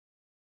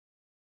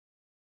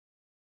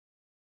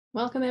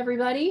Welcome,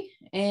 everybody.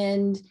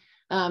 And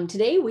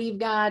today we've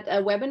got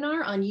a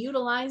webinar on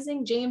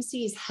utilizing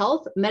JMC's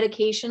health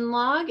medication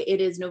log.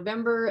 It is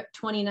November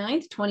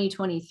 29th,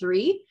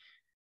 2023.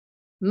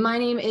 My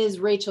name is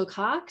Rachel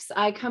Cox.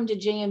 I come to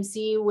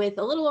JMC with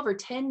a little over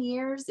 10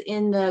 years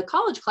in the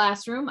college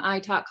classroom. I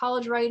taught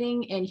college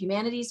writing and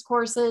humanities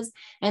courses,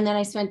 and then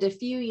I spent a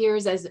few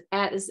years as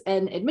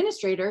an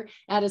administrator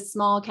at a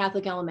small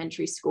Catholic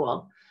elementary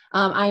school.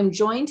 I am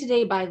joined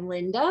today by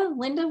Linda.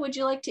 Linda, would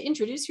you like to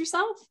introduce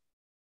yourself?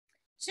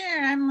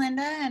 Sure, I'm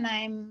Linda, and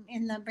I'm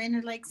in the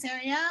Brainerd Lakes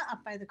area,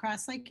 up by the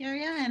Cross Lake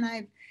area, and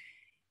I've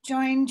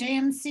joined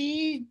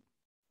JMC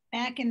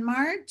back in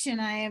March,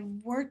 and I have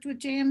worked with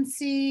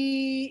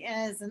JMC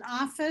as an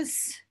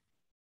office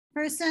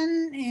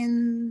person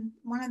in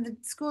one of the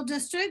school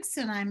districts,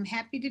 and I'm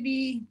happy to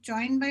be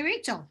joined by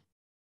Rachel.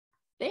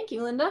 Thank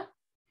you, Linda.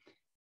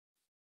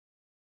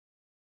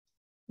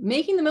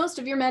 Making the most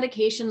of your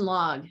medication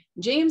log.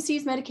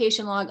 JMC's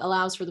medication log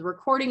allows for the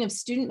recording of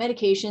student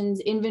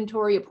medications,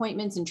 inventory,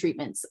 appointments, and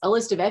treatments. A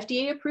list of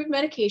FDA-approved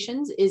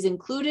medications is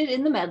included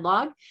in the med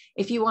log.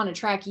 If you want to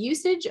track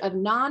usage of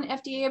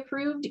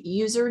non-FDA-approved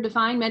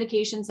user-defined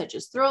medications such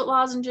as throat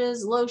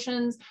lozenges,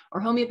 lotions, or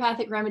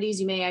homeopathic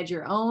remedies, you may add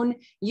your own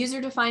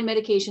user-defined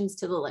medications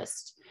to the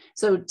list.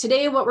 So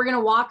today what we're going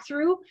to walk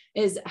through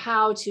is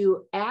how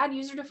to add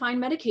user-defined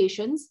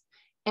medications,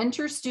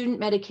 enter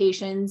student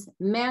medications,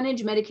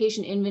 manage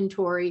medication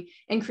inventory,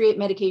 and create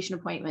medication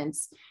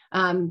appointments.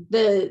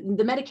 The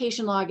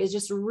medication log is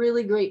just a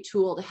really great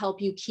tool to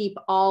help you keep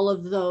all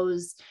of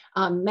those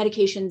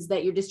medications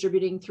that you're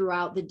distributing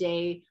throughout the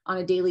day on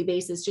a daily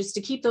basis, just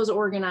to keep those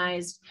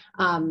organized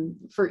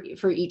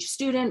for each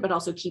student, but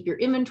also keep your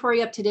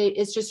inventory up to date.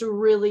 It's just a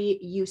really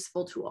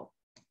useful tool.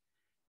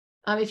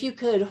 If you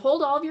could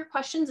hold all of your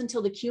questions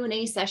until the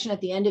Q&A session at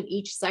the end of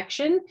each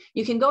section,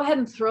 you can go ahead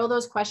and throw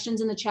those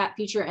questions in the chat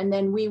feature, and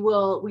then we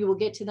will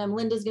get to them.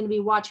 Linda's going to be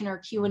watching our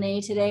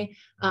Q&A today.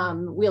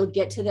 We'll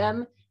get to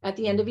them at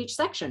the end of each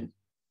section.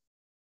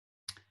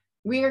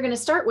 We are going to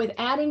start with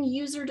adding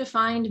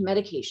user-defined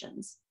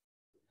medications.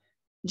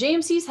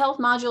 JMC's health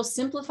module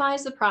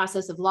simplifies the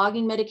process of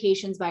logging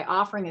medications by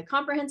offering a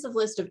comprehensive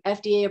list of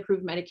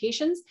FDA-approved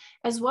medications,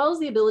 as well as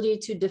the ability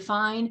to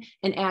define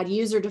and add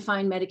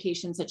user-defined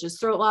medications such as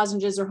throat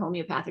lozenges or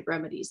homeopathic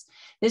remedies.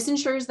 This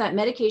ensures that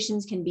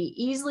medications can be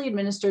easily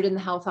administered in the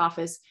health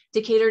office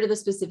to cater to the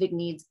specific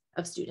needs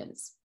of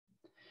students.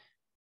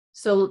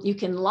 So you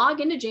can log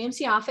into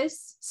JMC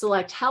Office,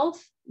 select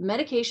Health,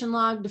 Medication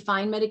Log,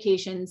 Define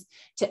Medications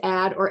to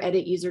add or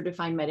edit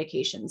user-defined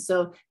medications.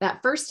 So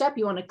that first step,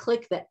 you want to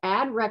click the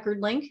Add Record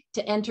link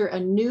to enter a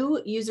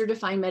new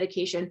user-defined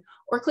medication,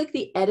 or click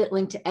the Edit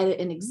link to edit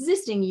an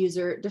existing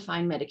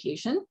user-defined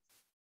medication.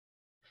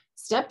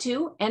 Step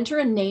 2, enter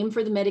a name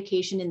for the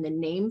medication in the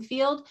name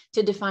field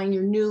to define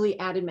your newly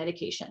added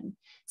medication.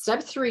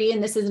 Step 3,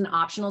 and this is an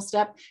optional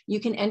step, you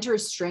can enter a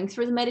strength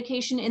for the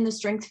medication in the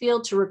strength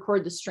field to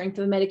record the strength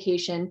of the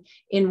medication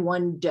in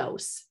one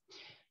dose.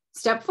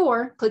 Step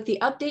 4, click the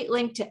update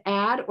link to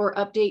add or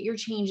update your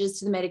changes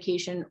to the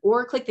medication,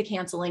 or click the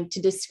cancel link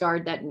to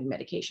discard that new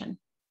medication.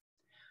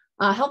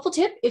 Helpful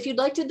tip, if you'd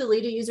like to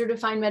delete a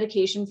user-defined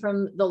medication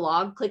from the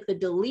log, click the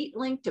delete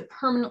link to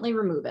permanently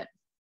remove it.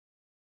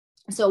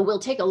 So we'll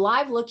take a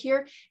live look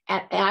here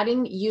at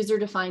adding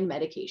user-defined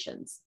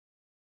medications.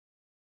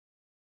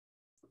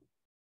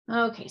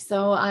 Okay,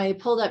 so I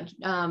pulled up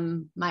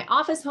my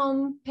office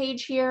home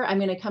page here. I'm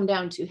going to come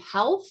down to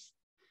Health,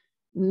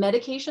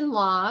 Medication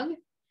Log,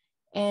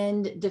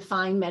 and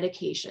Define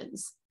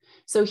Medications.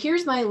 So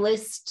here's my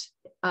list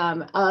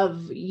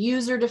of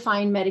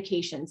user-defined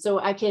medications. So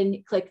I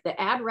can click the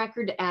Add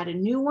Record to add a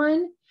new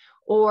one,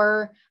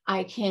 or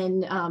I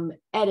can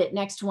edit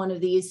next one of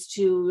these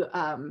to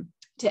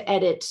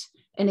edit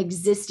an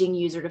existing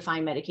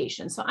user-defined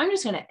medication. So I'm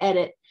just going to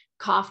edit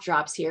cough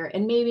drops here,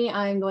 and maybe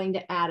I'm going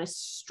to add a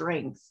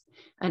strength,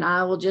 and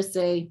I will just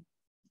say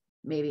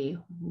maybe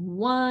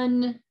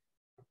one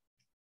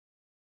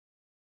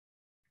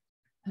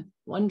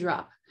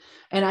drop,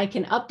 and I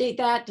can update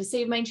that to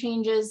save my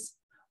changes.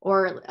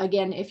 Or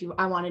again, if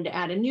I wanted to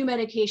add a new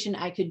medication,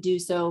 I could do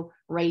so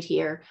right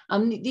here.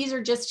 These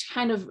are just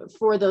kind of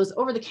for those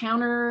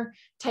over-the-counter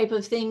type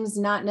of things,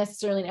 not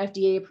necessarily an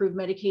FDA-approved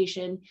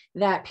medication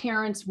that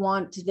parents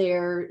want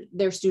their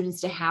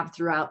students to have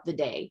throughout the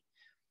day.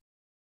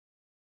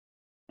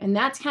 And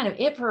that's kind of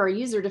it for our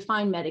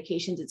user-defined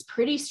medications. It's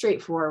pretty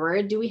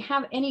straightforward. Do we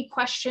have any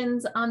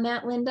questions on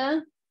that,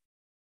 Linda?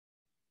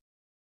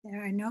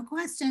 There are no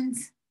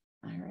questions.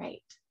 All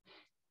right.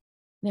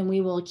 Then we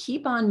will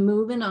keep on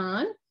moving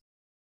on,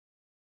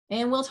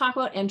 and we'll talk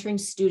about entering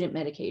student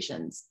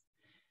medications.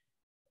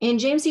 In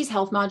JMC's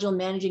health module,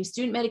 managing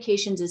student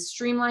medications is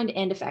streamlined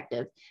and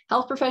effective.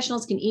 Health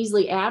professionals can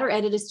easily add or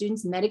edit a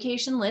student's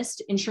medication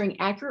list, ensuring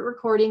accurate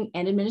recording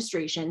and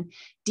administration.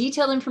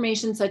 Detailed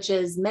information such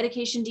as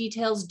medication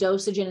details,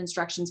 dosage, and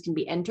instructions can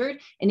be entered,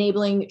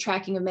 enabling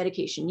tracking of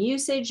medication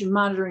usage,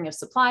 monitoring of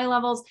supply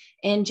levels,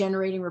 and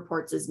generating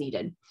reports as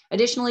needed.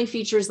 Additionally,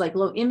 features like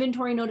low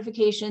inventory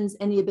notifications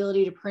and the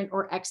ability to print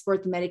or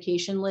export the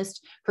medication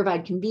list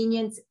provide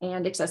convenience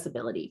and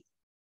accessibility.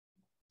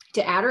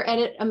 To add or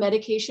edit a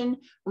medication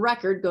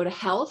record, go to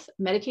Health,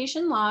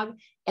 Medication Log,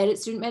 Edit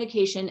Student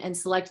Medication, and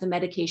select the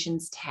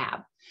Medications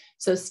tab.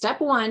 So step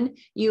one,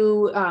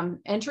 you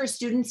enter a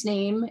student's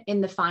name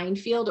in the Find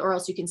field, or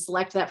else you can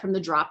select that from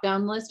the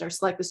drop-down list, or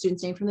select the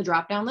student's name from the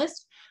drop-down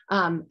list.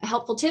 A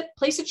helpful tip,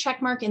 place a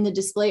check mark in the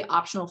Display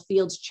Optional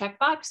Fields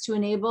checkbox to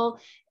enable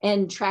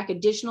and track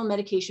additional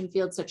medication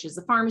fields such as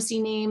the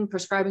pharmacy name,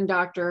 prescribing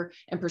doctor,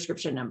 and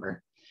prescription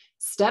number.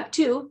 Step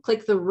two,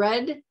 click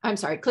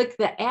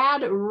the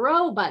Add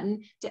Row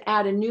button to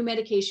add a new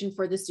medication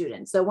for the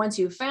student. So once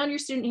you've found your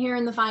student here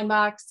in the Find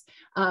box,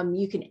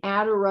 you can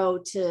add a row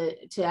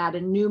to add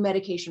a new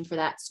medication for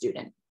that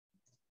student.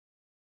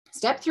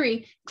 Step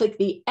three, click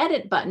the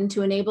Edit button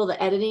to enable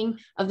the editing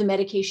of the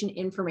medication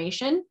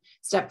information.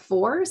 Step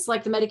four,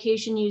 select the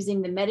medication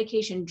using the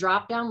medication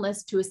drop-down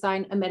list to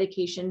assign a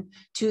medication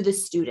to the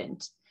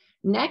student.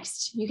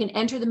 Next, you can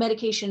enter the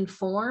medication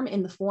form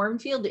in the form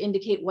field to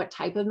indicate what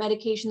type of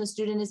medication the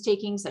student is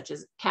taking, such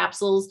as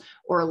capsules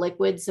or a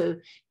liquid. So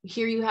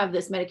here you have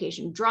this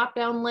medication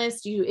drop-down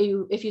list.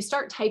 If you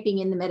start typing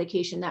in the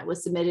medication that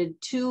was submitted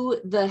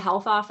to the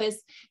health office,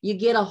 you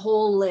get a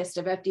whole list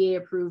of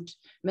FDA-approved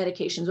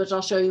medications, which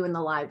I'll show you in the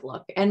live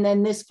look. And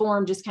then this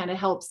form just kind of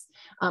helps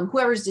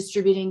whoever's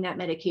distributing that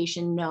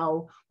medication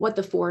know what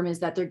the form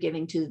is that they're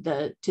giving to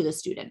the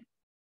student.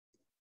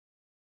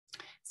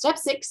 Step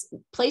six,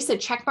 place a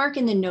check mark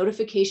in the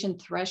notification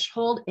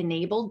threshold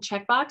enabled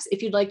checkbox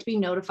if you'd like to be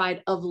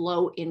notified of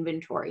low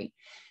inventory.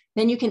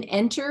 Then you can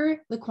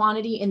enter the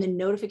quantity in the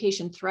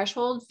notification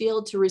threshold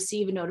field to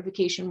receive a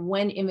notification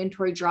when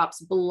inventory drops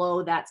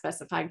below that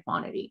specified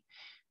quantity.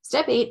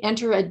 Step eight,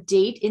 enter a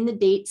date in the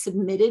date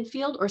submitted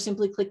field, or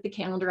simply click the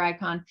calendar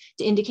icon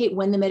to indicate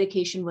when the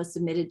medication was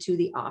submitted to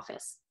the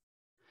office.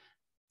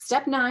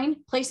 Step nine,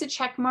 place a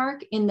check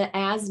mark in the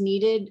as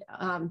needed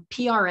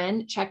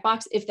PRN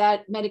checkbox if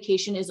that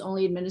medication is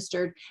only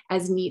administered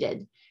as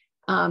needed.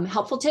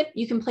 Helpful tip,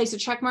 you can place a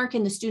check mark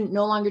in the student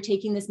no longer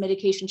taking this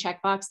medication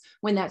checkbox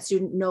when that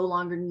student no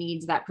longer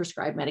needs that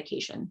prescribed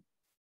medication.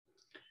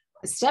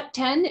 Step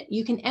 10,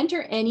 you can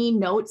enter any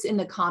notes in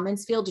the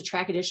comments field to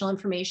track additional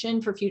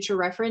information for future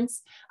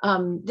reference.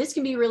 This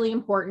can be really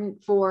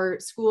important for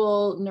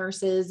school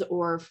nurses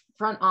or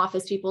front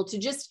office people to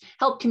just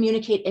help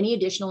communicate any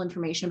additional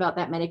information about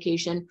that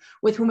medication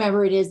with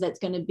whomever it is that's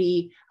going to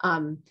be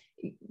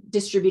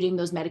distributing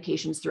those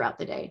medications throughout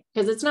the day.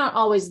 Because it's not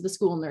always the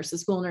school nurse. The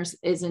school nurse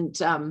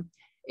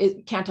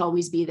can't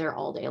always be there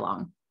all day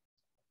long.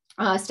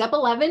 Step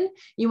 11,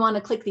 you want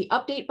to click the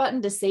update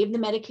button to save the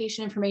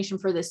medication information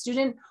for the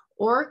student,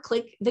 or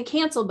click the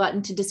cancel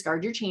button to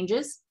discard your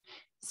changes.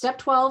 Step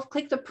 12,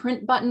 click the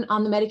print button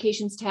on the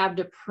medications tab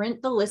to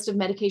print the list of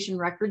medication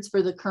records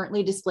for the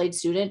currently displayed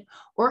student,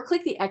 or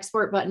click the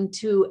export button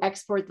to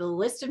export the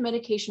list of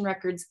medication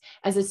records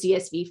as a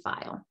CSV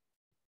file.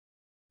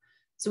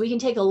 So we can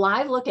take a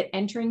live look at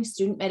entering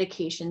student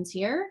medications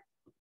here.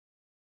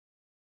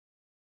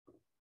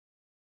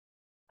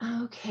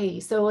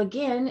 Okay, so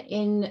again,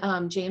 in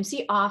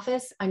JMC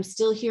Office, I'm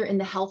still here in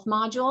the health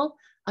module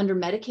under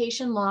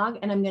medication log,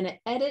 and I'm going to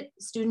edit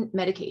student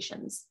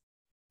medications.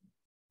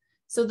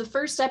 So the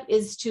first step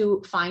is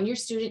to find your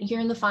student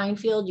here in the find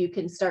field. You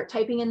can start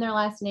typing in their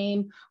last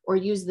name or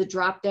use the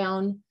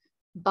drop-down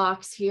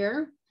box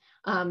here.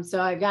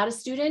 So I've got a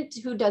student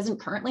who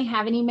doesn't currently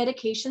have any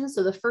medications.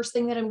 So the first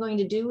thing that I'm going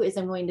to do is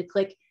I'm going to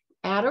click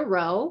add a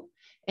row,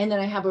 and then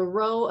I have a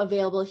row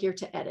available here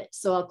to edit.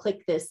 So I'll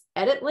click this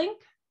edit link.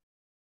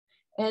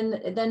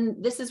 And then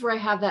this is where I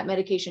have that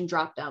medication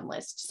drop-down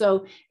list.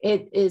 So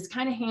it is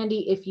kind of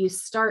handy if you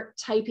start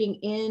typing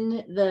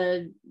in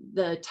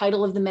the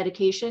title of the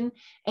medication,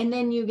 and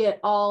then you get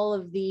all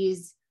of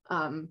these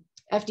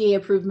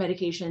FDA-approved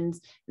medications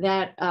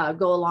that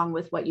go along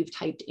with what you've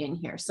typed in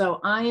here. So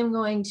I am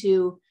going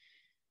to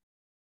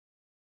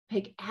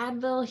pick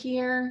Advil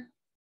here.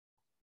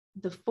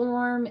 The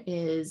form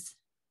is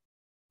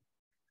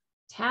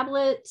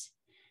tablet.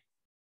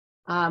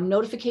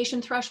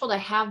 Notification threshold, I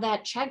have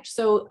that checked.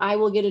 So I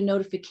will get a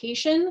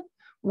notification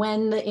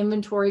when the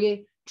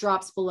inventory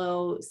drops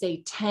below,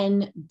 say,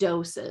 10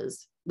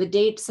 doses. The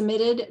date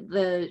submitted,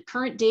 the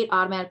current date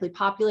automatically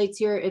populates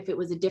here. If it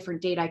was a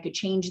different date, I could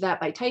change that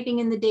by typing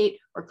in the date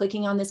or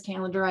clicking on this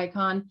calendar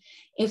icon.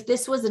 If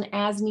this was an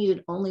as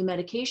needed only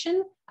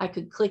medication, I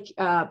could click,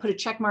 put a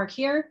check mark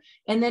here,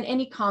 and then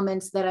any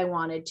comments that I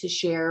wanted to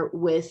share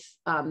with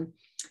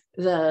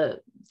the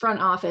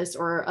front office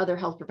or other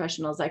health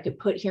professionals I could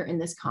put here in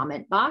this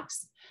comment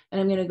box. And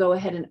I'm going to go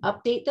ahead and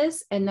update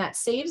this, and that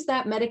saves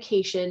that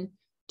medication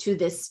to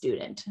this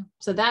student.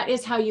 So that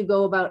is how you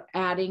go about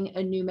adding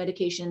a new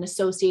medication and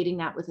associating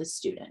that with a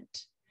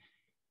student.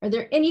 Are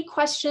there any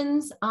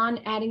questions on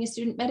adding a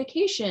student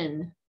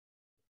medication?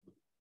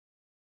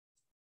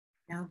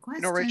 No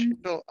question.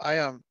 Rachel,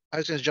 I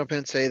was going to jump in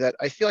and say that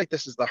I feel like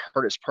this is the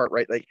hardest part,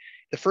 right? Like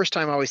the first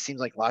time always seems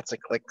like lots of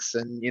clicks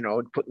and,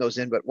 putting those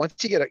in. But once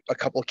you get a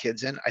couple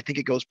kids in, I think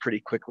it goes pretty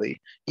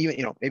quickly.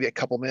 Even, maybe a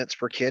couple minutes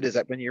per kid. Has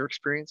that been your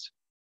experience?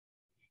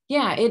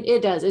 Yeah,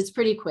 it does. It's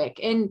pretty quick.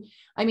 And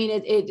I mean,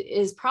 it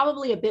is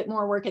probably a bit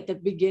more work at the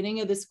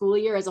beginning of the school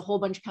year as a whole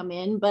bunch come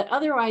in, but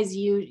otherwise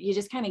you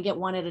just kind of get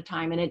one at a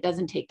time and it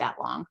doesn't take that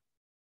long.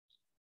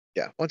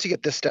 Yeah. Once you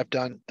get this step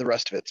done, the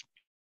rest of it's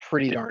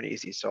pretty darn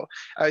easy. So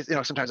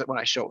sometimes when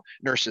I show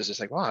nurses,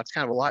 it's like, wow, it's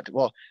kind of a lot.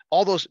 Well,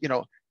 all those,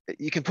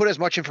 you can put as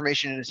much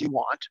information in as you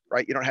want,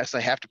 right? You don't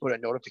have to put a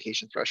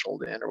notification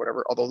threshold in or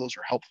whatever, although those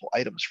are helpful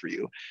items for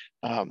you.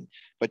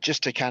 But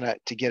just to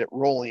to get it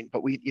rolling,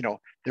 but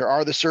there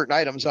are the certain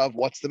items of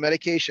what's the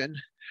medication,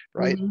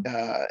 right?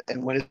 Mm-hmm.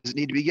 And when does it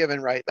need to be given,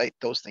 right? Like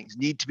those things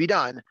need to be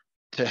done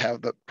to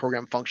have the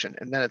program function.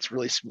 And then it's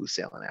really smooth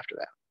sailing after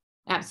that.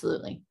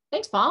 Absolutely.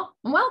 Thanks, Paul,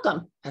 and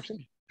welcome.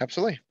 Absolutely.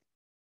 Absolutely.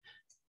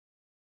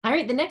 All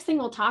right, the next thing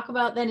we'll talk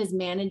about then is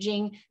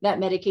managing that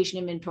medication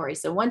inventory.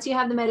 So once you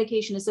have the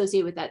medication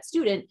associated with that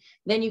student,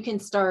 then you can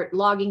start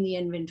logging the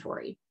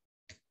inventory.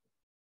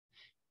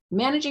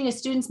 Managing a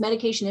student's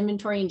medication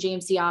inventory in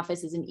JMC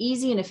Office is an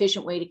easy and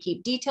efficient way to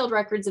keep detailed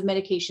records of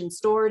medication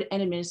stored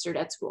and administered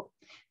at school.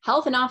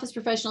 Health and office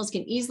professionals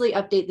can easily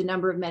update the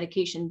number of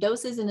medication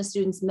doses in a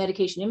student's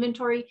medication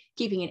inventory,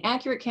 keeping an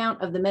accurate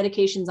count of the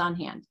medications on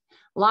hand.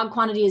 Log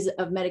quantities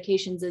of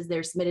medications as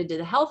they're submitted to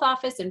the health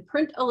office, and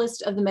print a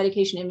list of the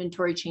medication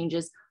inventory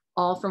changes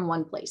all from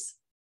one place.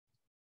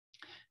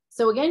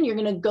 So again, you're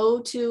going to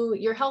go to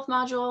your health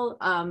module,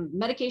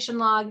 medication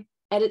log,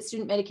 edit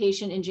student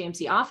medication in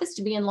JMC Office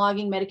to begin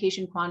logging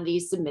medication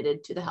quantities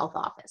submitted to the health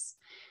office.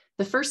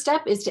 The first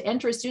step is to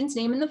enter a student's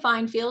name in the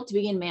find field to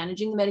begin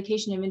managing the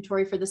medication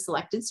inventory for the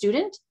selected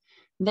student.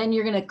 Then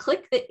you're going to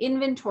click the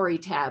inventory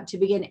tab to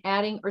begin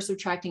adding or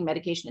subtracting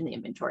medication in the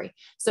inventory.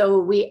 So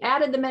we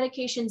added the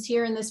medications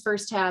here in this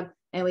first tab,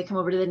 and we come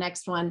over to the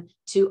next one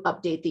to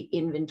update the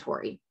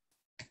inventory.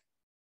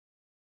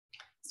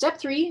 Step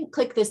 3,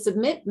 click the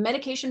Submit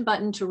Medication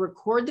button to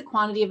record the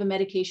quantity of a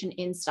medication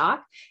in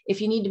stock.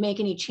 If you need to make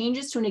any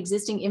changes to an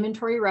existing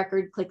inventory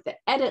record, click the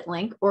Edit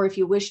link, or if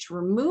you wish to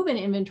remove an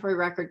inventory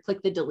record,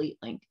 click the Delete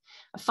link.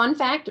 A fun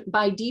fact,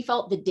 by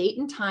default, the date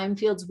and time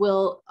fields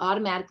will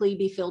automatically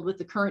be filled with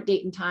the current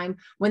date and time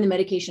when the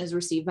medication is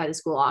received by the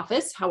school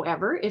office.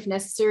 However, if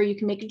necessary, you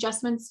can make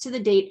adjustments to the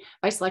date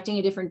by selecting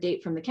a different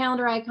date from the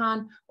calendar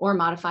icon, or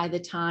modify the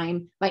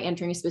time by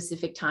entering a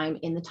specific time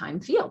in the time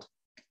field.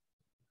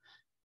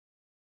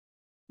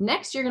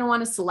 Next, you're going to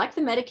want to select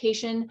the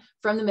medication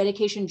from the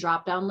medication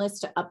drop-down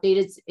list to update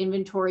its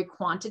inventory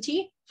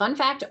quantity. Fun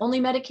fact,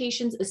 only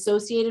medications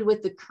associated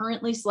with the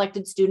currently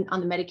selected student on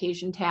the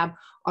medication tab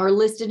are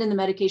listed in the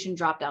medication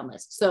drop-down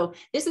list. So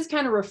this is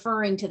kind of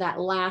referring to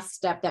that last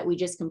step that we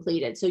just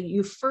completed. So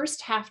you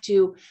first have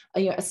to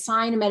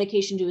assign a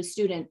medication to a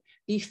student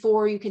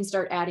before you can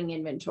start adding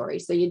inventory.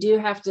 So you do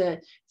have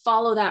to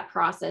follow that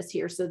process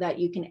here so that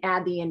you can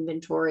add the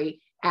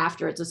inventory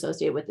after it's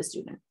associated with the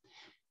student.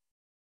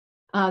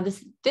 The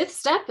fifth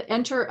step,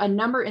 enter a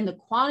number in the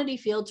quantity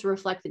field to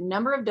reflect the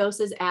number of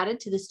doses added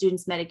to the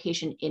student's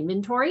medication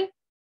inventory.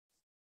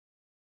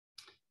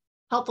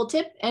 Helpful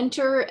tip,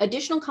 enter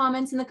additional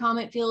comments in the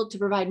comment field to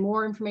provide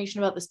more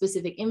information about the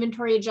specific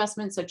inventory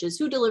adjustments, such as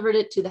who delivered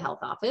it to the health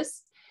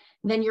office.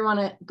 Then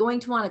you're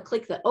going to want to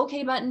click the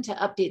OK button to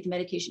update the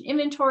medication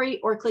inventory,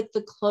 or click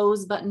the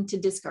Close button to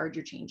discard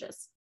your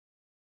changes.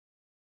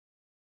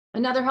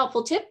 Another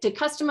helpful tip, to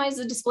customize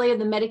the display of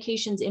the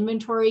medications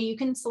inventory, you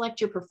can select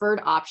your preferred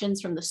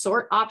options from the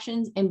Sort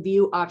options and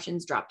View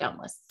options drop-down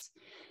lists.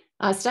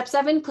 Step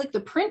 7, click the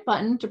Print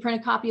button to print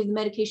a copy of the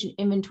medication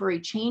inventory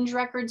change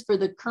records for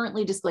the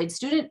currently displayed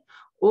student,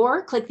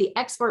 or click the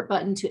Export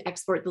button to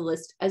export the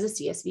list as a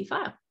CSV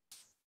file.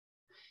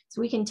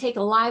 So we can take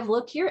a live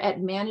look here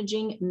at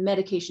managing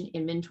medication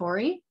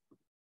inventory.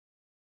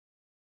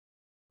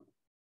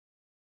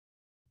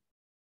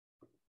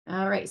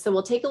 All right, so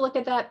we'll take a look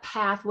at that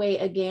pathway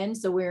again.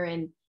 So we're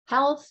in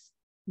health,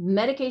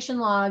 medication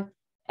log,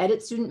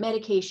 edit student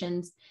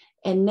medications,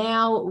 and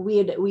now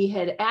we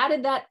had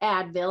added that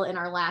Advil in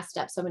our last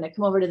step. So I'm going to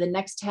come over to the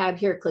next tab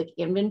here, click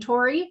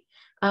inventory.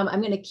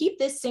 I'm going to keep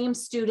this same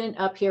student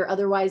up here.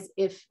 Otherwise,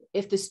 if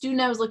the student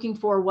I was looking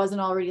for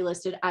wasn't already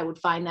listed, I would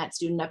find that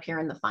student up here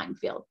in the find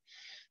field.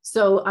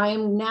 So I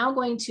am now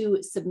going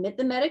to submit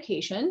the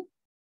medication,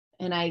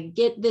 and I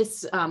get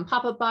this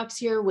pop-up box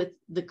here with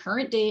the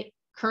current date,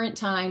 current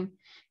time,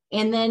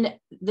 and then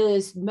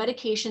the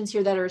medications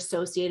here that are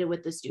associated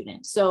with the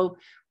student. So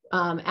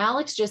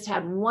Alex just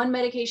had one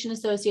medication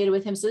associated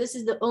with him. So this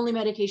is the only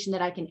medication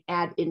that I can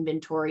add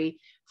inventory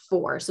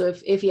for. So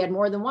if he had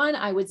more than one,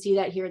 I would see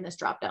that here in this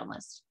drop-down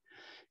list.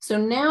 So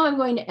now I'm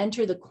going to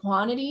enter the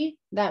quantity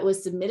that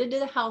was submitted to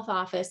the health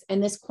office,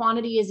 and this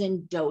quantity is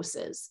in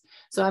doses.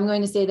 So I'm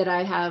going to say that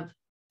I have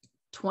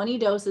 20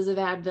 doses of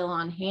Advil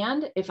on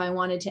hand. If I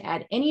wanted to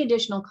add any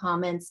additional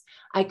comments,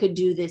 I could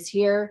do this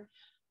here.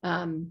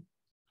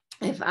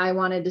 If I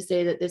wanted to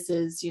say that this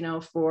is,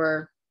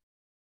 for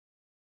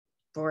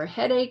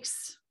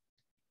headaches,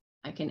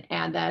 I can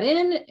add that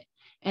in.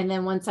 And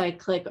then once I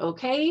click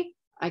OK,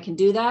 I can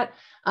do that.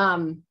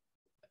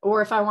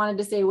 Or if I wanted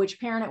to say which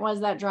parent it was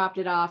that dropped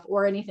it off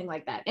or anything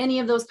like that, any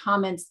of those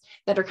comments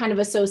that are kind of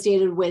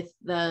associated with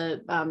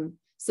the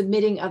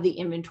submitting of the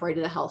inventory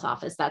to the health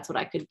office, that's what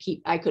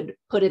I could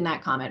put in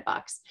that comment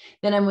box.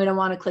 Then I'm going to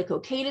want to click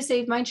OK to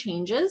save my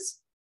changes.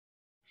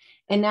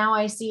 And now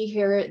I see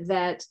here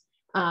that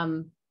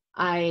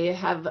I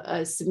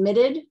have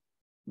submitted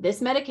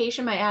this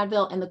medication, my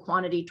Advil, and the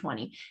quantity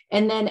 20.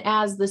 And then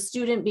as the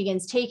student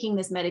begins taking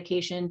this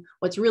medication,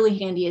 what's really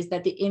handy is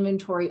that the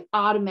inventory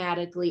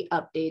automatically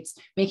updates,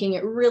 making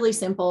it really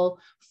simple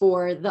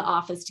for the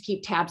office to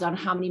keep tabs on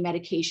how many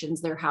medications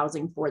they're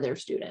housing for their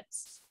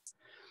students.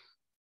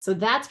 So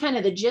that's kind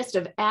of the gist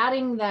of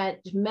adding that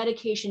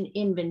medication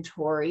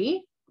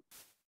inventory.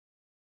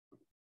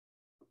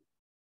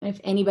 If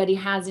anybody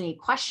has any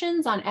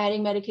questions on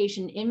adding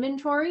medication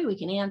inventory, we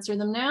can answer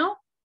them now.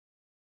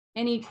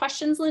 Any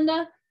questions,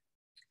 Linda?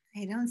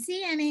 I don't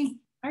see any.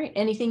 All right,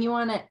 anything you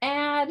want to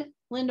add,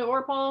 Linda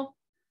or Paul?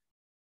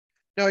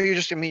 No, you're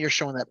just, I mean, you're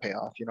showing that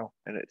payoff, you know,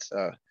 and it's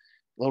a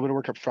little bit of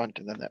work up front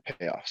and then that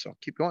payoff. So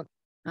keep going.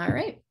 All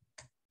right.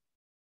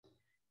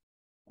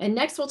 And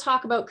next we'll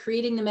talk about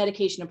creating the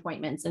medication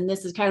appointments. And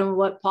this is kind of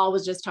what Paul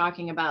was just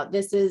talking about.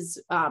 This is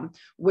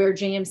where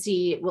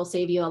JMC will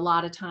save you a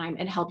lot of time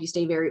and help you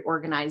stay very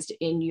organized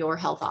in your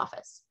health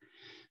office.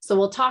 So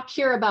we'll talk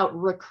here about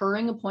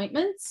recurring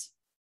appointments.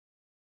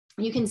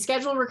 You can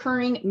schedule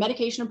recurring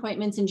medication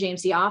appointments in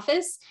JMC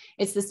office.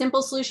 It's the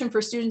simple solution for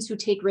students who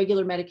take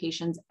regular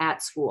medications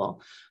at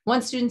school.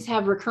 Once students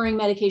have recurring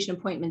medication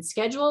appointments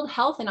scheduled,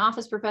 health and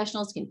office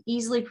professionals can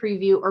easily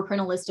preview or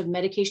print a list of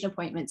medication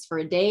appointments for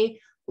a day,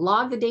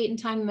 log the date and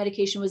time the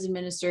medication was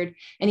administered,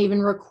 and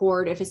even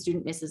record if a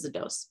student misses a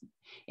dose.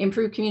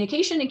 Improve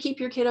communication and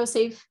keep your kiddo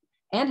safe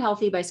and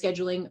healthy by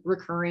scheduling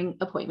recurring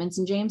appointments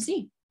in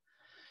JMC.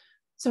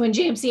 So in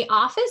JMC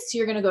office,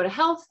 you're going to go to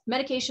health,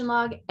 medication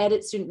log,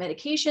 edit student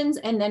medications,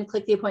 and then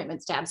click the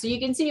appointments tab. So you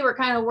can see we're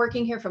kind of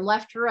working here from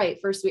left to right.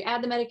 First, we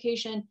add the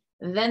medication,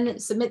 then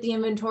submit the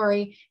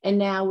inventory, and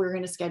now we're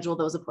going to schedule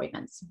those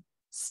appointments.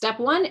 Step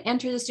 1,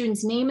 enter the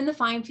student's name in the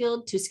find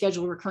field to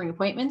schedule recurring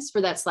appointments for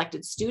that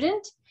selected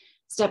student.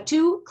 Step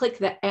 2, click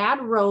the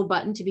Add Row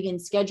button to begin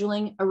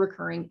scheduling a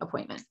recurring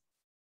appointment.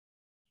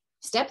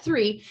 Step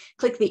 3,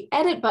 click the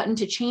Edit button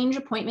to change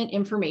appointment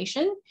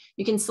information.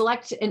 You can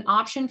select an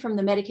option from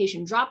the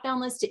medication drop-down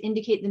list to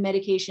indicate the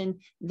medication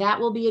that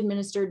will be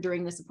administered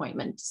during this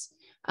appointment.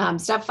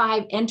 Step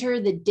 5, enter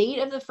the date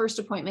of the first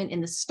appointment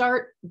in the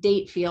Start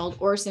Date field,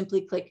 or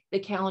simply click the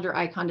calendar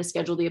icon to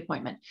schedule the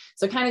appointment.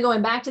 So kind of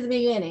going back to the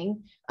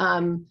beginning,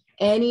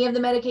 any of the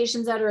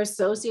medications that are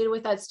associated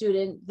with that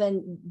student,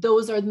 then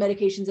those are the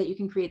medications that you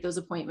can create those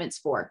appointments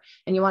for.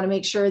 And you want to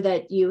make sure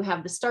that you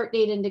have the start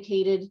date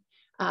indicated,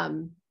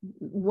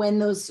 when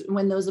those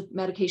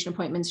medication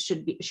appointments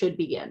should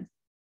begin.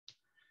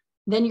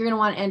 Then you're going to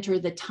want to enter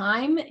the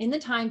time in the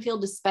time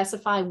field to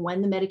specify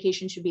when the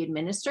medication should be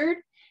administered.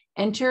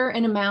 Enter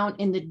an amount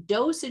in the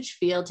dosage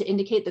field to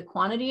indicate the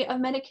quantity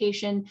of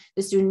medication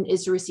the student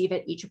is to receive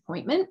at each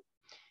appointment.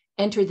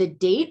 Enter the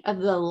date of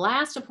the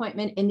last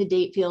appointment in the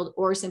date field,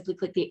 or simply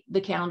click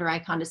the calendar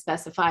icon to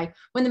specify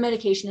when the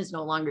medication is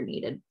no longer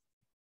needed.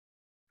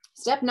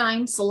 Step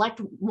 9,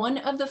 select one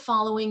of the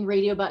following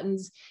radio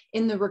buttons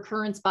in the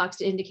recurrence box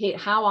to indicate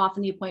how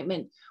often the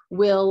appointment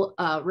will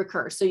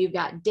recur. So you've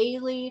got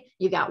daily,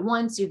 you've got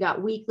once, you've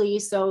got weekly.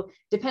 So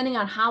depending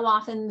on how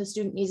often the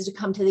student needs to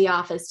come to the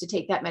office to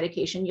take that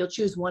medication, you'll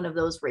choose one of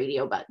those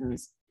radio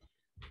buttons.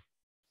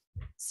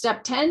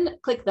 Step 10,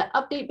 click the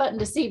update button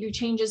to save your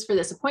changes for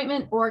this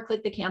appointment, or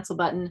click the cancel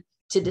button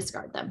to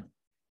discard them.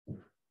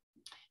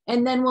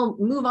 And then we'll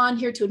move on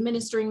here to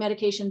administering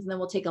medications, and then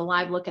we'll take a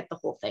live look at the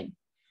whole thing.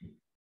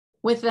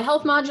 With the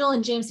health module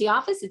in JMC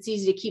Office, it's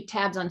easy to keep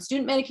tabs on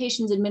student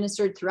medications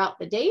administered throughout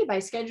the day by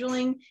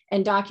scheduling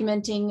and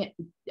documenting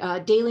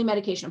daily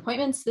medication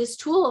appointments. This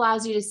tool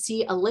allows you to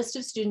see a list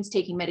of students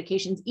taking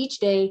medications each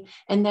day,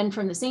 and then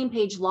from the same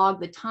page,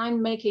 log the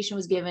time medication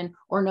was given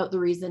or note the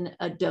reason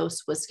a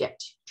dose was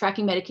skipped.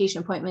 Tracking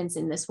medication appointments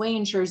in this way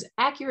ensures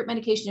accurate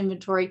medication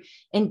inventory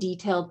and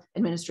detailed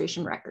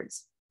administration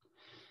records.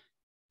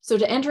 So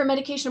to enter a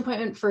medication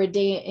appointment for a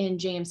day in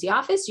JMC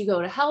Office, you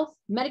go to Health,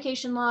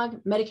 Medication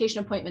Log, Medication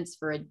Appointments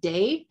for a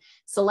day.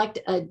 Select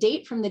a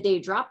date from the day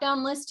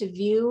drop-down list to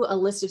view a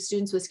list of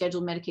students with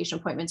scheduled medication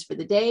appointments for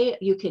the day.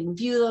 You can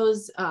view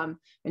those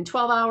in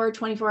 12-hour,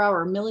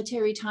 24-hour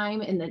military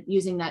time, and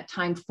using that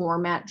time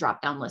format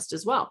drop-down list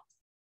as well.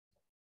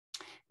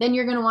 Then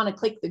you're going to want to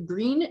click the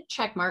green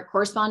check mark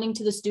corresponding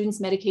to the student's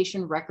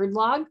medication record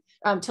log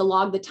to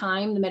log the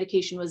time the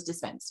medication was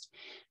dispensed.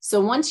 So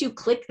once you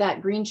click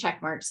that green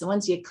check mark, so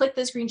once you click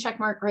this green check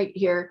mark right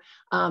here,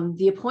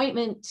 the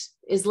appointment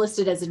is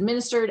listed as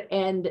administered,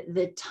 and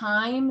the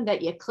time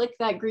that you click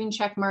that green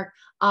check mark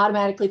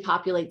automatically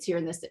populates here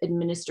in this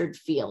administered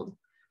field.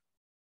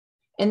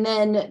 And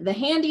then the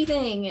handy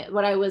thing,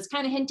 what I was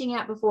kind of hinting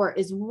at before,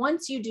 is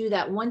once you do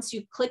that, once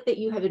you click that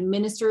you have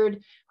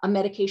administered a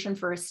medication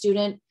for a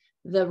student,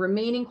 the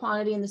remaining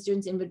quantity in the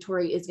student's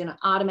inventory is going to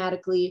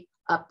automatically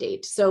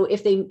update. So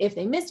if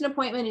they missed an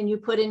appointment and you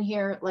put in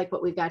here, like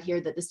what we've got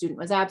here, that the student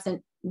was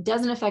absent,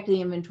 doesn't affect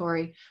the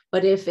inventory.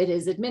 But if it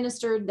is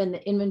administered, then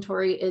the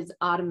inventory is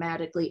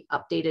automatically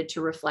updated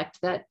to reflect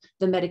that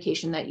the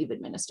medication that you've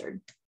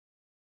administered.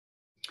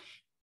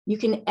 You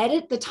can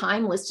edit the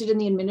time listed in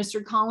the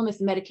administered column if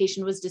the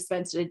medication was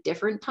dispensed at a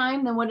different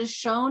time than what is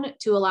shown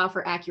to allow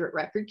for accurate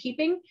record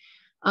keeping.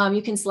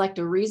 You can select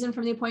a reason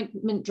from the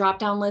appointment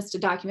drop-down list to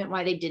document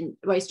why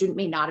a student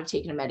may not have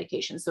taken a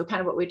medication. So kind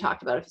of what we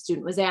talked about, if a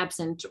student was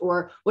absent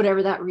or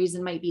whatever that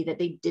reason might be that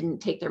they didn't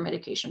take their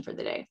medication for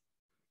the day.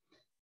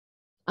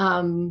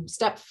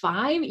 Step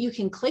 5, you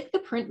can click the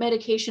print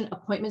medication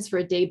appointments for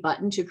a day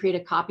button to create a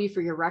copy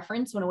for your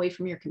reference when away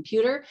from your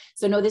computer.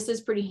 So no, this is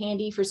pretty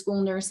handy for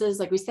school nurses.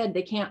 Like we said,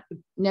 they can't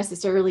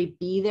necessarily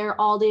be there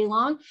all day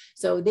long.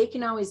 So they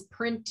can always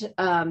print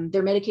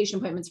their medication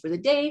appointments for the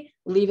day,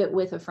 leave it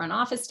with a front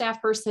office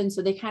staff person.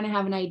 So they kind of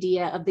have an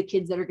idea of the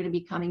kids that are going to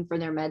be coming for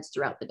their meds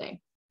throughout the day.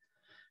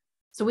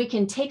 So we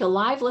can take a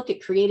live look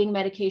at creating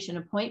medication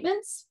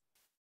appointments.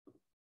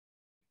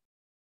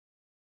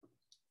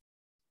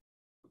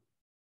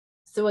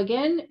 So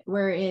again,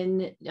 we're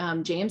in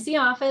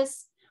JMC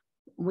office,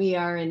 we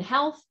are in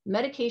health,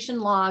 medication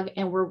log,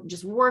 and we're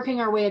just working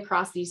our way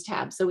across these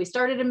tabs. So we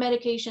started in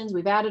medications,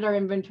 we've added our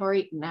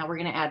inventory, now we're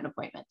gonna add an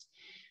appointment.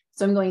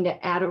 So I'm going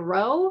to add a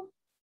row.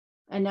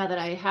 And now that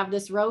I have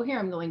this row here,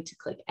 I'm going to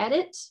click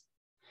edit.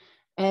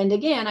 And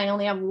again, I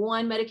only have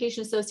one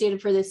medication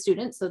associated for this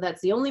student. So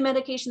that's the only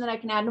medication that I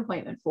can add an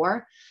appointment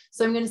for.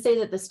 So I'm gonna say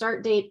that the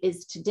start date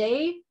is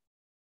today.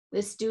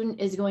 This student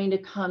is going to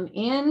come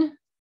in.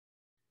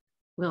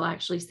 We'll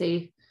actually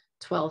say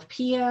 12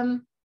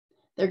 p.m.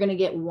 They're going to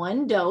get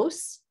 1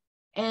 dose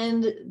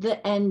and the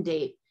end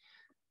date.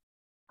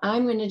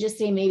 I'm going to just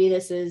say maybe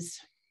this is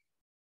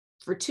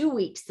for 2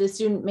 weeks. The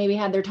student maybe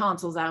had their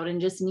tonsils out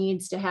and just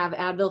needs to have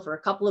Advil for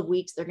a couple of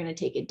weeks. They're going to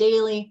take it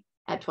daily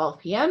at 12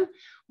 p.m.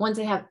 Once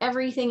I have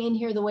everything in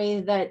here the way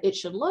that it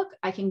should look,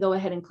 I can go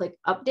ahead and click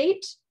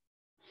update.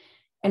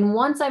 And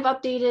once I've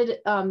updated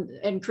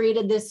and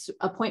created this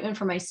appointment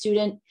for my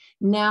student,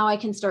 now I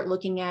can start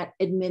looking at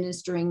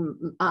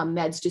administering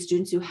meds to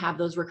students who have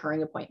those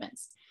recurring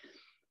appointments.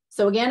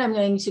 So again, I'm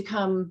going to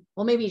come,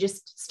 well, maybe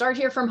just start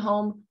here from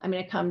home. I'm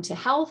going to come to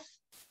health,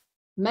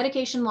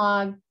 medication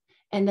log,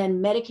 and then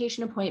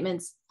medication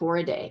appointments for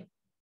a day.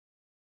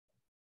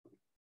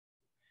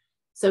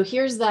 So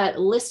here's that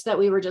list that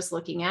we were just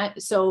looking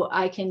at. So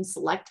I can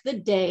select the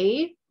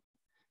day.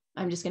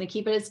 I'm just going to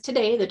keep it as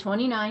today, the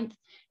 29th.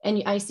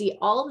 And I see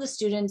all of the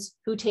students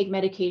who take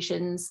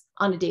medications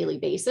on a daily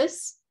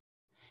basis.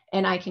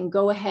 And I can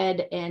go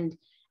ahead and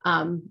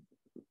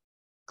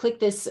click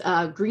this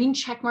green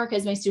check mark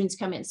as my students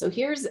come in. So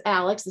here's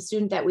Alex, the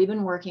student that we've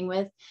been working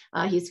with.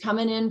 He's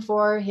coming in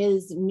for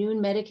his noon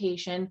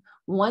medication.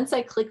 Once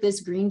I click this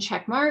green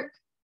check mark,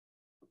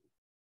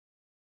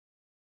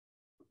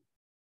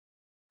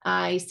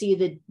 I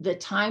see the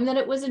time that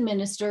it was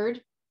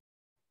administered,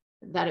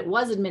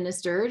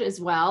 as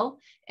well.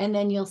 And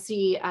then you'll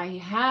see I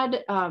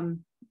had a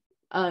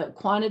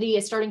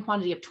starting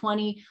quantity of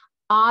 20.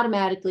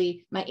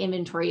 Automatically, my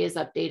inventory is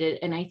updated.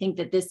 And I think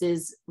that this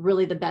is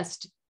really the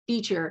best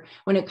feature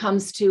when it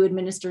comes to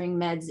administering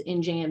meds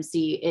in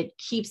JMC. It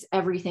keeps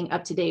everything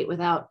up to date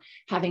without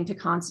having to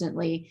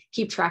constantly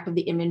keep track of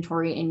the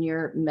inventory in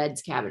your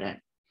meds cabinet.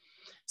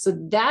 So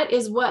that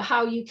is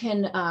how you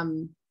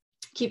can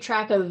keep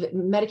track of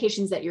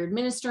medications that you're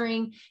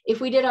administering. If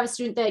we did have a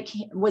student that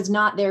was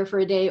not there for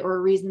a day or a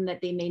reason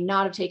that they may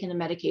not have taken the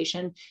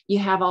medication, you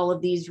have all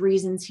of these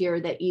reasons here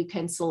that you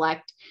can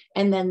select,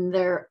 and then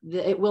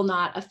it will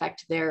not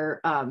affect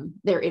their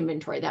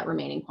inventory, that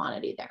remaining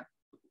quantity there.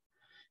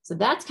 So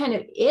that's kind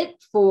of it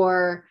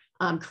for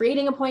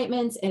creating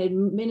appointments and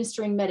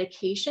administering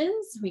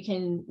medications. We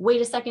can wait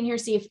a second here,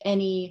 see if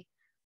any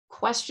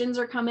questions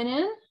are coming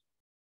in.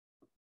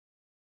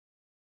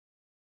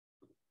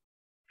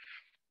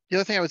 The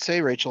other thing I would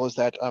say, Rachel, is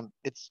that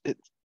it's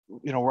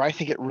where I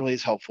think it really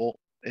is helpful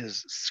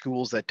is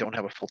schools that don't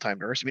have a full-time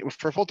nurse. I mean,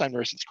 for a full-time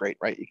nurse, it's great,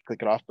 right? You can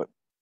click it off, but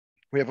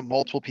we have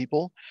multiple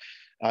people,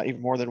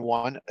 even more than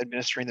one,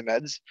 administering the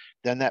meds.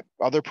 Then that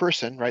other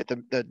person, right?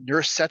 The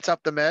nurse sets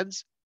up the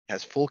meds,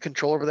 has full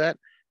control over that.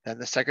 Then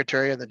the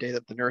secretary, on the day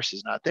that the nurse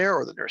is not there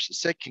or the nurse is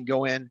sick, can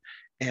go in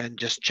and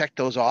just check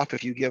those off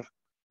if you give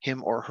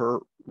him or her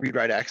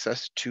read-write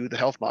access to the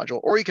health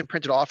module, or you can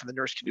print it off and the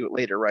nurse can do it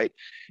later, right?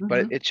 Mm-hmm.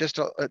 But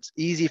it's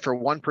easy for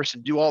one person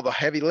to do all the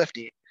heavy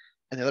lifting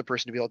and the other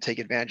person to be able to take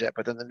advantage of it.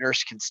 But then the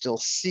nurse can still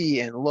see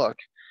and look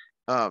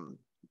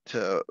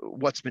to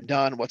what's been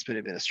done, what's been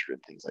administered,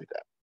 and things like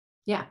that.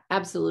 Yeah,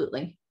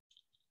 absolutely.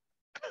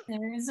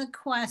 There is a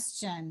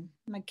question.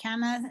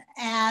 McKenna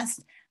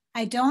asked,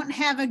 I don't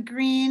have a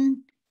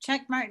green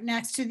check mark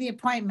next to the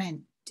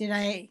appointment. Did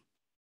I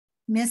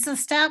miss a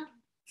step?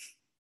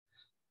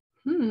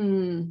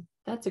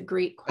 That's a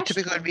great question. That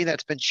typically would mean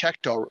that's been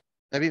checked already.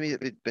 That means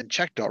it's been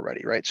checked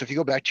already, right? So if you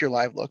go back to your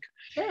live look,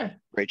 sure,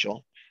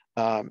 Rachel,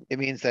 it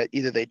means that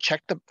either they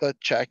checked the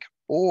check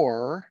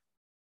or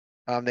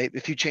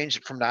if you change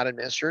it from not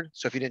administered,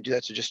 so if you didn't do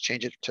that, so just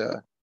change it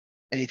to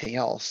anything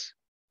else,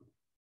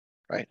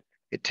 right?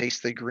 It takes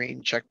the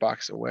green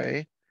checkbox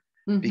away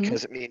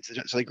because it means,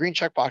 so the green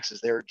checkbox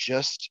is there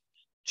just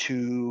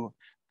to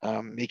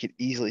make it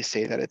easily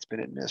say that it's been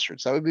administered.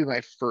 So that would be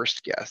my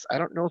first guess. I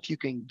don't know if you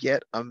can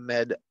get a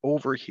med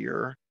over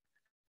here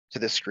to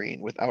the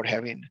screen without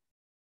having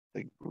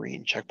the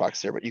green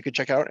checkbox there, but you could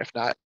check it out. If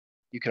not,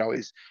 you could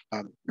always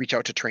reach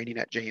out to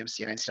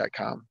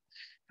training@jmcinds.com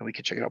and we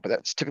can check it out. But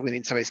that's typically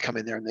means somebody's come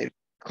in there and they've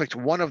clicked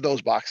one of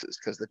those boxes,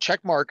 because the check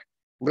mark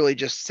really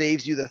just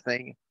saves you the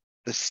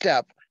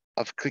step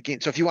of clicking.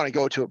 So if you want to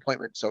go to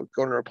appointment, so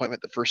go to an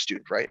appointment, the first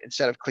student, right?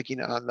 Instead of clicking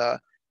on the,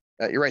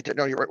 you're right there.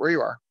 No, you're right where you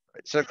are.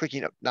 Right? Instead of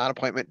clicking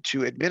non-appointment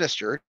to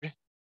administered,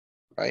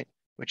 right?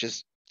 Which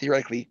is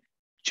theoretically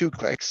 2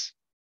 clicks,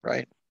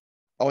 right?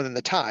 Oh, and then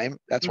the time,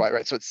 that's why,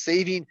 right? So it's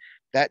saving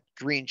that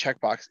green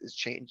checkbox is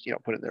changed,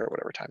 put in there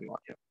whatever time you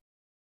want.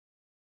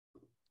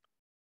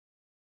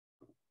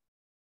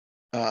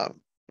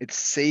 It's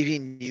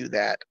saving you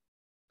that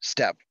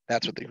step.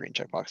 That's what the green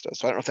checkbox does.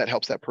 So I don't know if that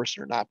helps that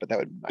person or not, but that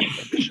would be my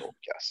initial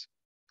guess.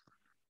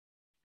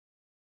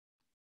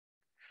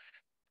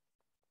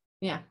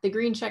 Yeah, the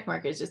green check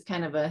mark is just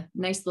kind of a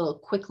nice little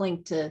quick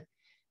link to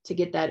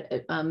get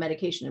that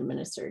medication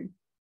administered.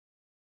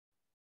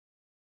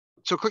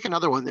 So click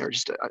another one there,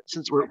 just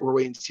since we're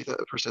waiting to see if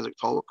the person has a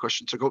follow-up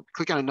question. So go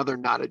click on another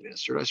not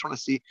administered. I want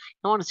to see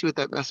what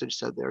that message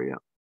said there. Yeah.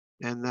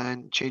 And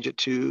then change it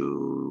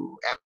to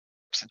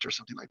absent or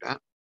something like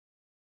that.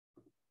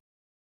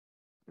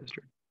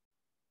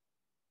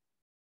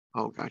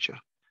 Oh, gotcha.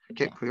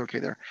 Okay, click OK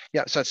there.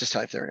 Yeah, so that's just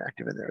type there and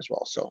active in there as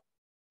well. So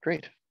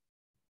great.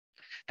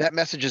 That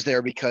message is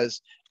there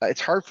because it's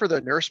hard for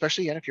the nurse,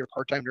 especially again, if you're a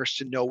part-time nurse,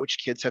 to know which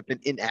kids have been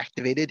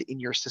inactivated in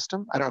your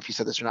system. I don't know if you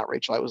said this or not,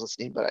 Rachel. I was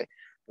listening, but I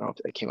don't know if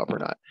it came up or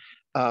not.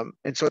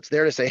 And so it's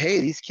there to say, hey,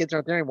 these kids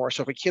aren't there anymore.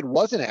 So if a kid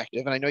was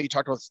inactive, and I know you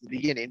talked about this at the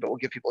beginning, but we'll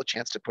give people a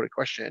chance to put a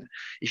question in.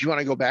 If you want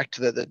to go back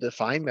to the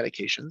define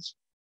medications,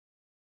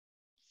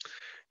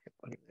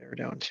 they're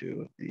down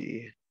to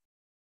the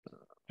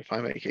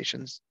define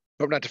medications.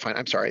 Oh, not define.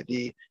 I'm sorry.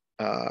 The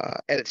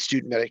edit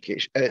student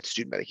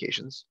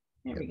medications.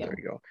 There you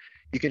go.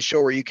 You can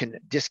show where you can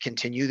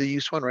discontinue the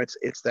use one, right?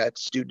 It's that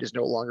student is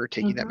no longer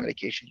taking that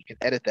medication. You can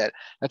edit that.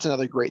 That's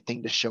another great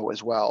thing to show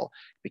as well.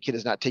 If the kid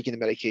is not taking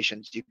the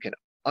medications, you can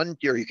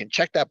you can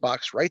check that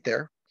box right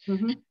there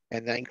and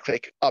then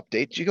click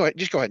update. You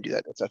just go ahead and do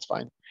that. That's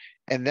fine.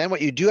 And then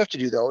what you do have to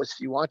do though is if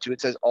you want to, it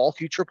says all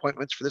future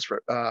appointments for this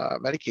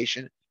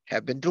medication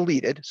have been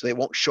deleted, so they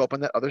won't show up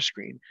on that other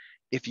screen.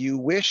 If you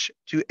wish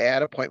to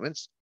add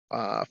appointments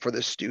for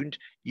the student,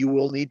 you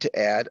will need to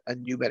add a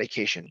new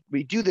medication.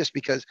 We do this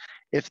because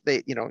if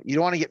they, you don't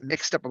want to get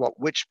mixed up about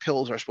which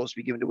pills are supposed to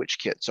be given to which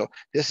kid. So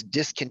this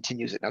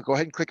discontinues it. Now go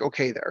ahead and click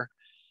OK there.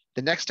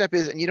 The next step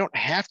is, and you don't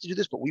have to do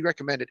this, but we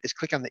recommend it, is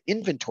click on the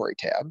inventory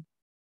tab.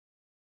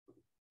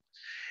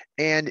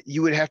 And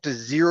you would have to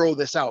zero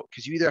this out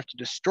because you either have to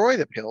destroy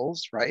the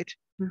pills, right?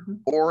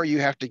 Or you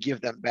have to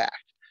give them back.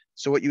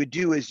 So what you would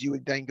do is you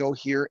would then go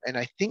here, and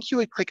I think you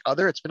would click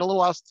other. It's been a little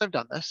while since I've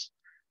done this.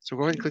 So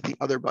go ahead and click the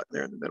other button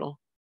there in the middle.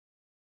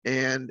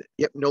 And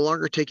yep, no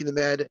longer taking the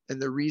med.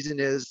 And the reason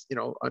is,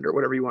 under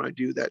whatever you want to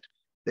do, that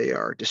they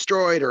are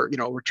destroyed or,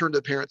 return to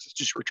the parents. It's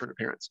just return to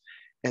parents.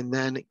 And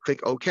then click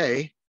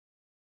OK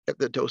at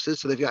the doses.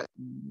 So they've got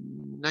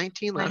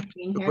 19 left.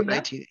 19 here, put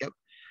 19. Yep.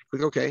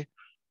 Click OK.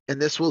 And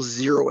this will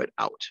zero it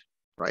out,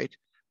 right?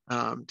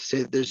 To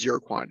say that there's zero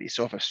quantity.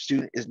 So if a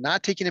student is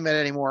not taking a med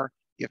anymore,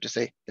 you have to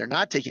say they're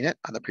not taking it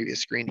on the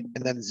previous screen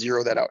and then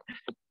zero that out.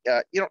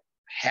 You don't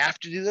have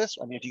to do this.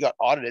 I mean, if you got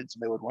audited,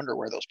 somebody would wonder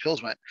where those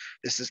pills went.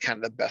 This is kind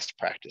of the best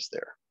practice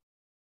there.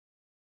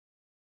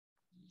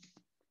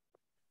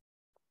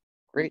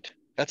 Great.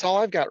 That's all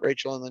I've got,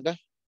 Rachel and Linda.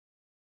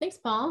 Thanks,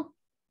 Paul.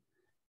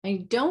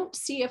 I don't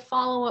see a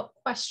follow-up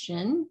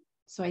question,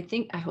 so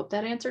I hope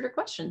that answered her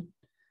question.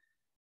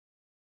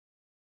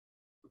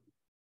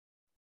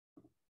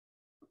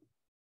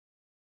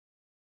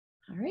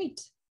 All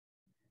right.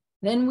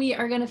 Then we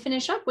are going to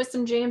finish up with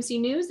some JMC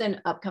news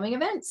and upcoming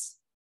events.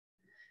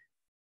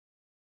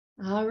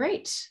 All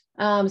right.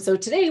 So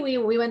today we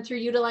went through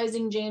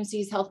utilizing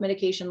JMC's health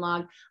medication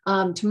log.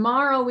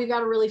 Tomorrow we've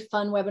got a really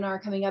fun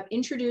webinar coming up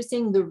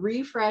introducing the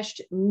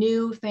refreshed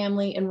new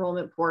family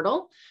enrollment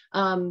portal.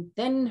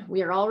 Then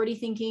we are already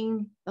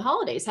thinking the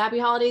holidays. Happy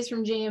holidays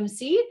from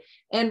JMC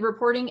and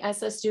reporting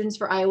SS students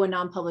for Iowa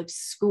non-public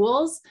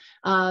schools.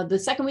 The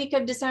second week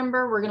of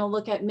December, we're going to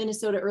look at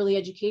Minnesota early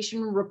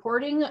education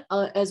reporting,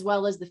 as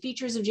well as the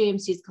features of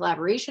JMC's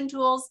collaboration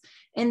tools.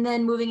 And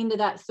then moving into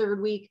that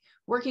third week,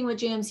 working with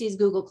JMC's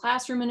Google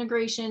Classroom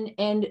integration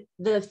and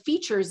the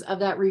features of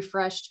that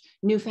refreshed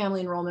new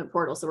family enrollment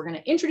portal. So we're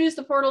going to introduce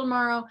the portal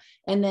tomorrow,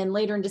 and then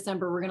later in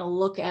December, we're going to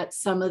look at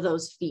some of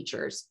those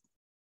features.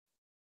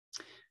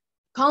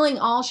 Calling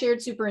all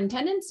shared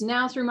superintendents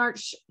now through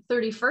March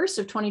 31st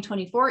of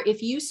 2024.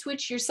 If you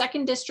switch your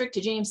second district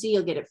to JMC,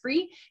 you'll get it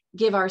free.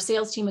 Give our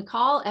sales team a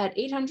call at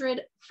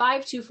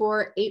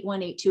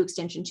 800-524-8182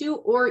 extension 2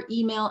 or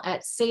email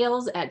at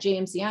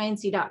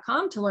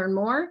sales@jmcinc.com to learn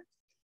more.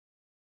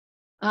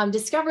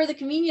 Discover the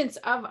convenience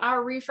of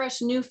our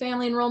refreshed new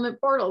family enrollment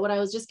portal. What I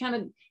was just kind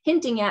of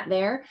hinting at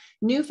there.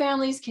 New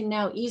families can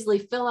now easily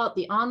fill out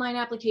the online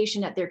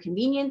application at their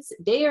convenience,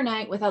 day or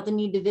night, without the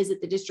need to visit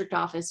the district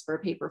office for a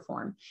paper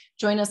form.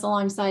 Join us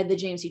alongside the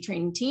JMC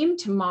training team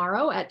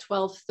tomorrow at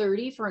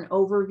 12:30 for an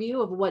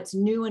overview of what's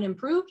new and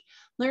improved.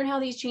 Learn how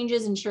these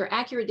changes ensure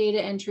accurate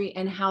data entry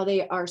and how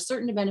they are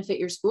certain to benefit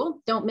your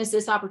school. Don't miss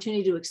this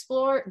opportunity to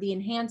explore the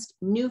enhanced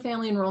new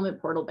family enrollment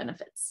portal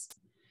benefits.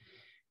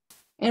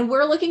 And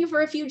we're looking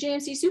for a few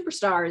JMC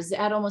superstars.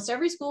 At almost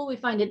every school, we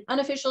find an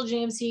unofficial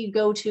JMC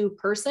go-to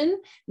person.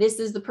 This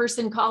is the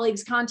person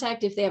colleagues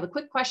contact if they have a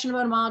quick question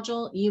about a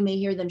module. You may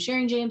hear them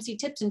sharing JMC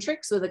tips and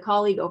tricks with a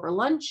colleague over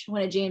lunch.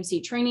 When a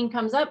JMC training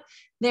comes up,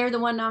 they're the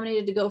one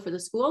nominated to go for the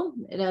school.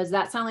 Does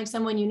that sound like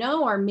someone you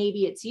know, or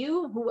maybe it's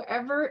you?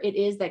 Whoever it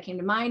is that came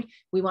to mind,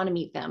 we want to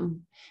meet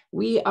them.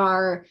 We've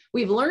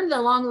learned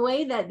along the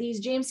way that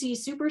these JMC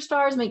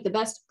superstars make the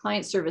best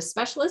client service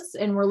specialists,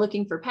 and we're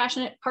looking for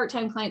passionate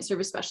part-time client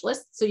service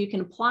specialists. So you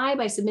can apply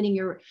by submitting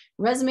your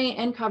resume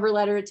and cover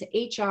letter to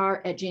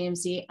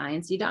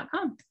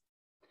hr@jmcinc.com.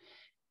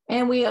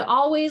 And we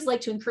always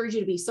like to encourage you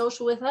to be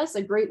social with us.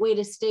 A great way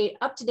to stay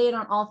up to date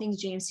on all things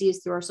JMC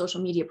is through our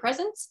social media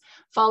presence.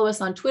 Follow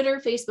us on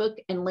Twitter, Facebook,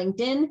 and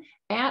LinkedIn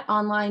at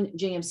online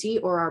JMC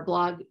or our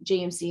blog,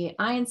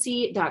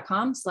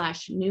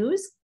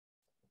 jmcinc.com/news.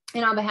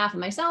 And on behalf of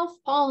myself,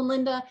 Paul and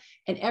Linda,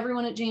 and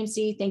everyone at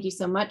JMC, thank you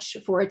so much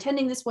for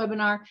attending this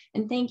webinar,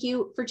 and thank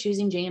you for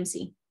choosing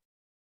JMC.